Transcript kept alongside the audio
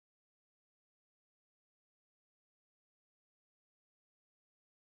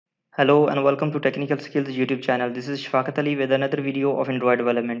Hello and welcome to Technical Skills YouTube channel. This is Shafaqat Ali with another video of Android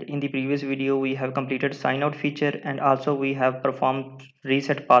development. In the previous video, we have completed sign out feature and also we have performed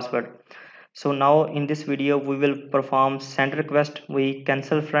reset password. So now in this video, we will perform send request, we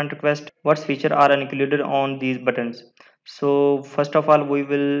cancel friend request. What features are included on these buttons? So first of all, we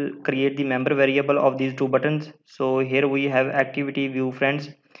will create the member variable of these two buttons. So here we have activity view friends.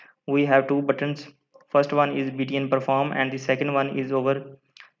 We have two buttons. First one is btn perform and the second one is over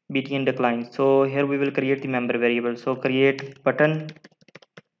btn decline. So here we will create the member variable. So create button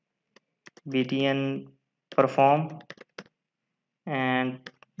btn perform and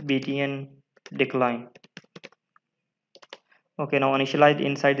btn decline. Okay, now initialize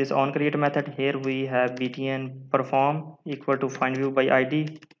inside this on create method. Here we have btn perform equal to find view by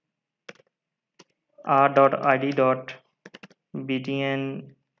id r.id.btn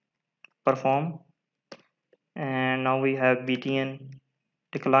perform, and now we have btn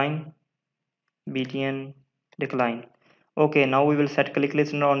decline btn decline. Okay, now we will set click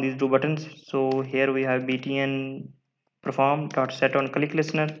listener on these two buttons. So here we have btn perform dot set on click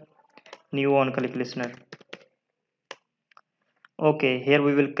listener, new on click listener. Okay, here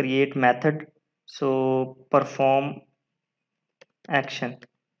we will create method. So perform action,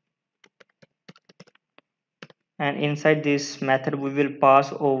 and inside this method we will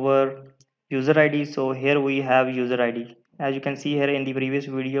pass over user id. So here we have user id. As you can see here in the previous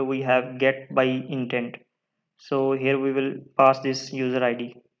video, we have get by intent. So here we will pass this user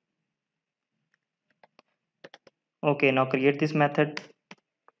id. Okay, now create this method.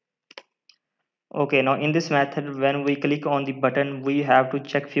 Okay, now in this method, when we click on the button, we have to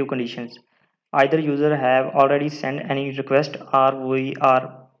check few conditions. Either user have already sent any request or we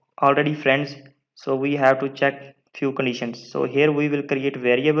are already friends. So we have to check few conditions. So here we will create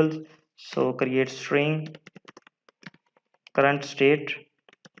variables. So create string current state,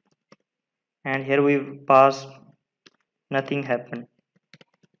 and here we pass nothing happened.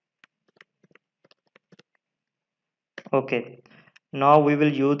 Okay, now we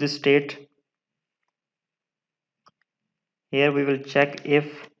will use this state. Here we will check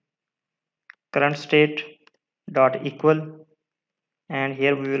if current state dot equal, and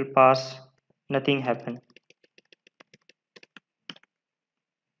here we will pass nothing happen.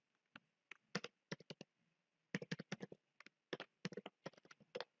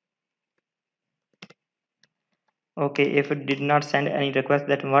 Okay, if it did not send any request,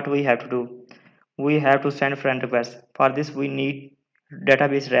 then what we have to do? We have to send friend request. For this we need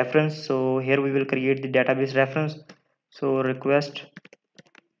database reference. So here we will create the database reference. So request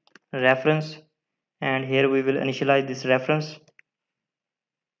reference, and here we will initialize this reference.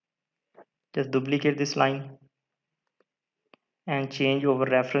 Just duplicate this line and change over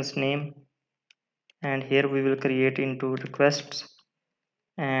reference name, and here we will create into requests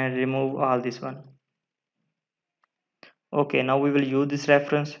and remove all this one. Okay, now we will use this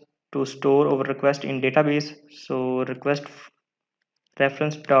reference to store our request in database. So request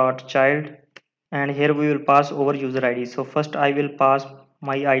reference dot child, and here we will pass over user id. So first I will pass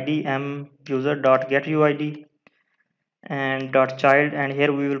my id m user dot get uid and dot child, and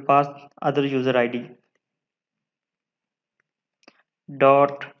here we will pass other user id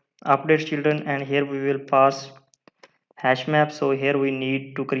dot update children, and here we will pass hash map. So here we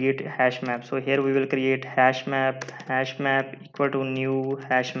need to create hash map. So here we will create hash map equal to new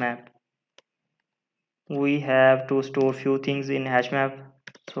hash map. We have to store few things in hash map.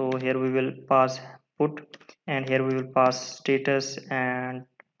 So here we will pass put, and here we will pass status, and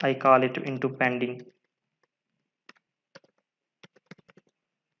I call it into pending.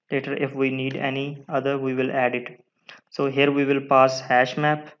 Later if we need any other, we will add it. So here we will pass hash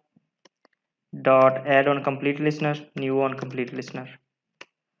map dot add on complete listener, new on complete listener.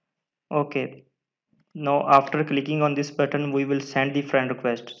 Okay, now after clicking on this button, we will send the friend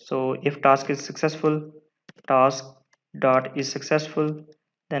request. So if task is successful, task dot is successful,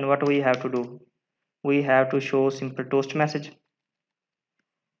 then what we have to do? We have to show simple toast message.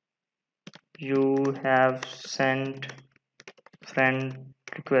 You have sent friend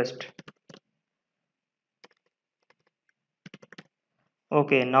request.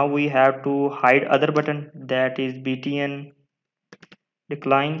 Okay, now we have to hide other button, that is btn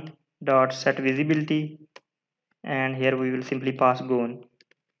decline dot set visibility, and here we will simply pass gone.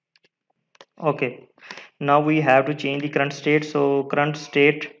 Okay, now we have to change the current state. So current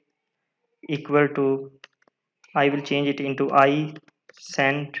state equal to, I will change it into I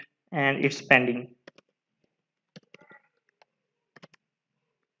sent and it's pending.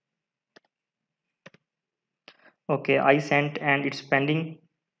 Okay, I sent and it's pending.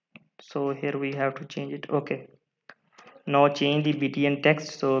 So here we have to change it. Okay, Now change the btn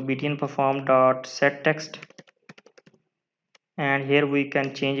text, so btn perform dot set text, and here we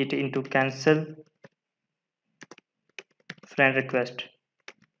can change it into cancel friend request.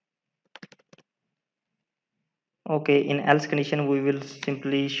 Okay, in else condition we will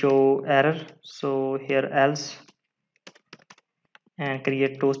simply show error, so here else, and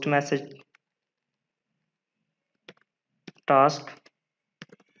create toast message task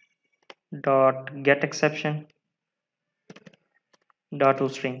dot get exception dot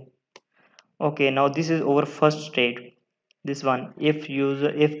toString. Okay, now this is our first state. This one,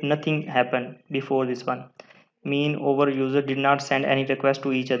 if nothing happened before this one, mean our user did not send any request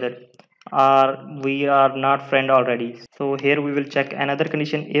to each other, or we are not friend already. So here we will check another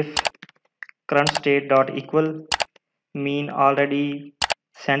condition. If current state dot equal, mean already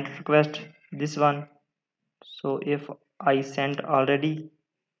sent request, this one. So if I sent already,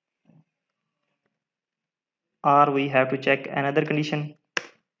 or we have to check another condition.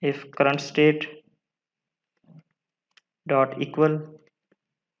 If current state dot equal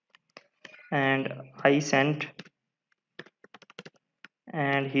and I sent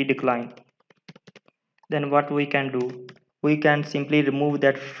and he declined, then what we can do, we can simply remove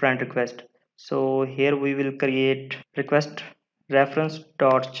that friend request. So here we will create request reference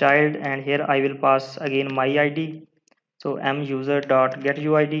dot child, and here I will pass again my id. So m user dot get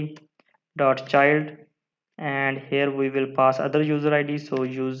uid dot child, and here we will pass other user id. So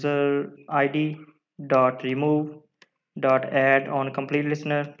user id dot remove dot add on complete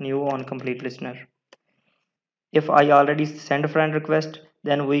listener, new on complete listener. If I already send a friend request,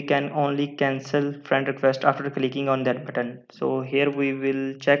 then we can only cancel friend request after clicking on that button. So here we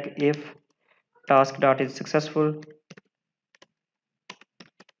will check if task dot is successful,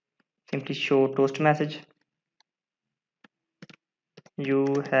 simply show toast message, you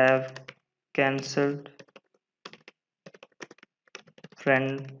have cancelled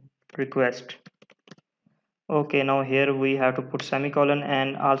friend request. Okay, now here we have to put semicolon,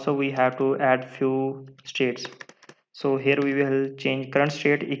 and also we have to add few states. So here we will change current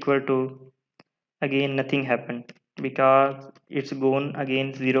state equal to, again nothing happened because it's gone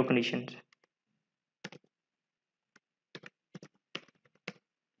again zero conditions.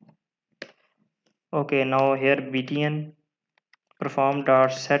 Okay, now here btn perform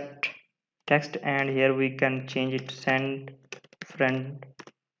dot set text, and here we can change it send friend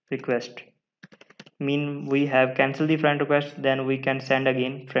request, mean we have cancelled the friend request, then we can send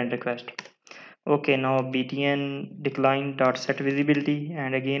again friend request. Okay, now btn decline dot set visibility,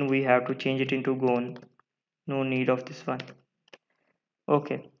 and again we have to change it into gone, no need of this one.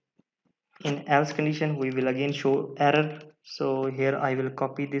 Okay, in else condition we will again show error. So here I will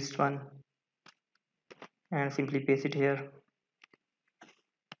copy this one and simply paste it here.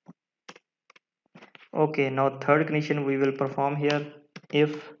 Okay, now third condition we will perform here.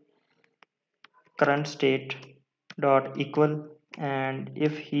 If current state dot equal, and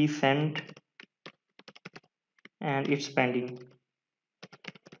if he sent and it's pending,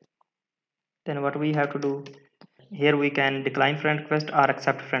 then what we have to do, here we can decline friend request or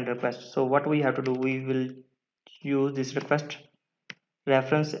accept friend request. So what we have to do, we will use this request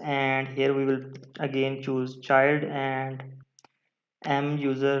reference, and here we will again choose child and m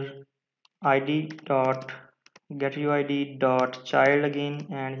user id dot get uid dot child again,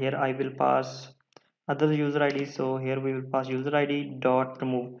 and here I will pass other user id. So here we will pass user id dot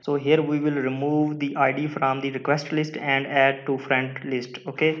remove. So here we will remove the id from the request list and add to friend list.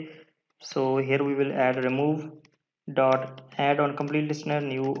 Okay, so here we will add remove dot add on complete listener,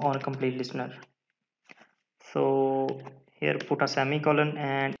 new on complete listener. So here put a semicolon,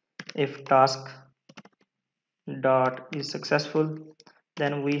 and if task dot is successful,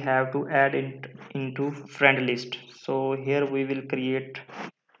 then we have to add it into friend list. So here we will create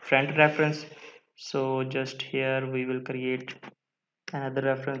friend reference. So just here we will create another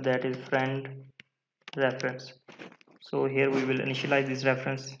reference, that is friend reference. So here we will initialize this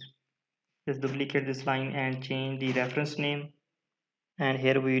reference, just duplicate this line and change the reference name, and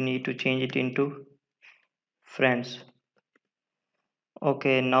here we need to change it into friends.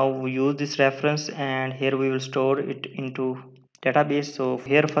 Okay, now we use this reference, and here we will store it into database. So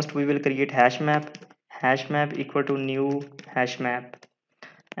here first we will create hash map equal to new hash map,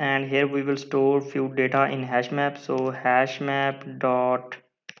 and here we will store few data in hash map. So hash map dot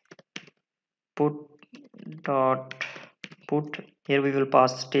put dot put, here we will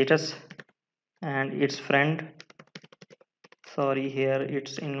pass status and its friend, sorry here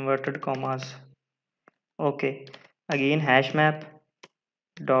it's inverted commas. Okay, again hash map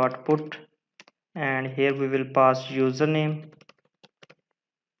dot put, and here we will pass username,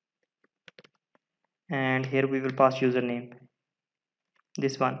 and here we will pass username,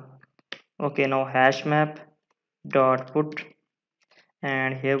 this one. Okay, now hash map dot put,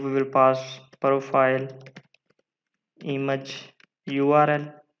 and here we will pass profile image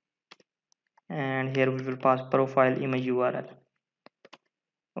URL, and here we will pass profile image URL.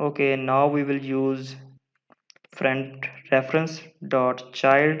 Okay, now we will use friend reference dot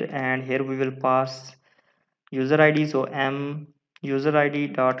child, and here we will pass user id, so m user id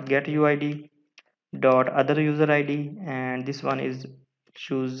dot get uid dot other user id, and this one is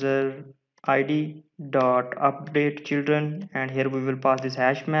user id dot update children, and here we will pass this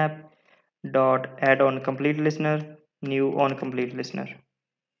hash map dot add on complete listener, new on complete listener.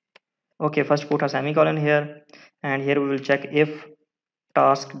 Okay, first put a semicolon here, and here we will check if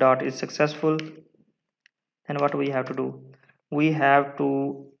task dot is successful. Then what we have to do, we have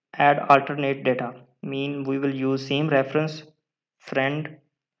to add alternate data, mean we will use same reference friend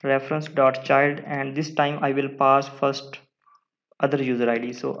reference dot child, and this time I will pass first other user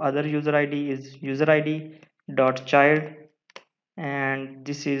id, so other user id is user id dot child, and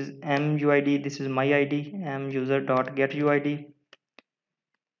this is muid, this is my id, m user dot get uid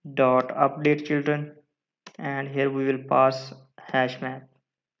dot update children, and here we will pass hash map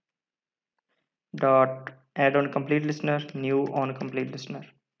dot add on complete listener, new on complete listener.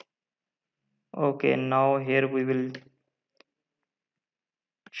 Okay, now here we will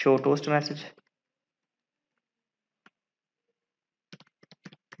show toast message,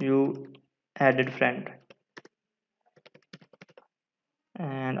 you added friend,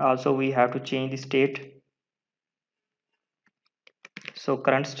 and also we have to change the state, so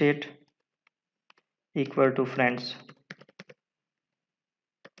current state equal to friends,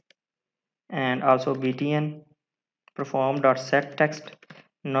 and also btn perform dot set text.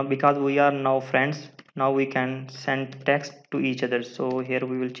 Now because we are now friends, now we can send text to each other, so here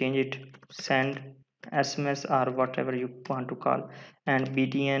we will change it, send sms or whatever you want to call, and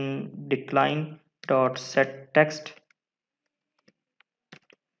btn decline dot set text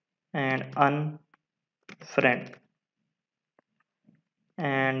and unfriend,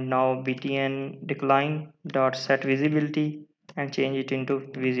 and now btn decline dot set visibility and change it into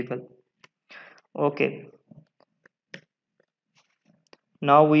visible. Okay,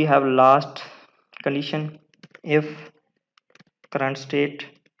 now we have last condition, if current state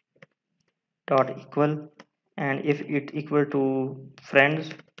dot equal, and if it equal to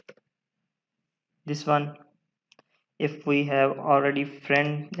friends, this one, if we have already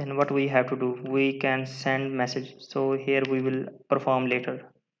friend, then what we have to do, we can send message, so here we will perform later.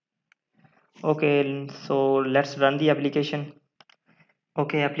 Okay, so let's run the application.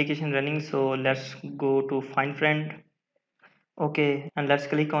 Okay, application running, so let's go to find friend. Okay, and let's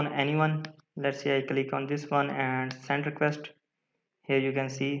click on anyone. Let's say I click on this one and send request. Here you can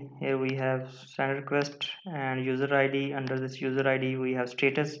see, here we have send request and user id, under this user id we have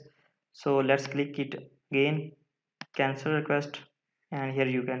status, so let's click it again, cancel request, and here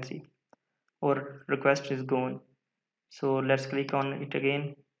you can see our request is gone, so let's click on it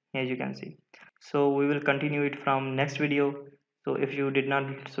again, here you can see. So we will continue it from next video. So if you did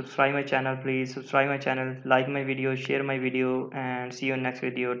not subscribe my channel, please subscribe my channel, like my video, share my video, and see you in next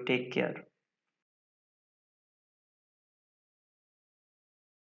video. Take care.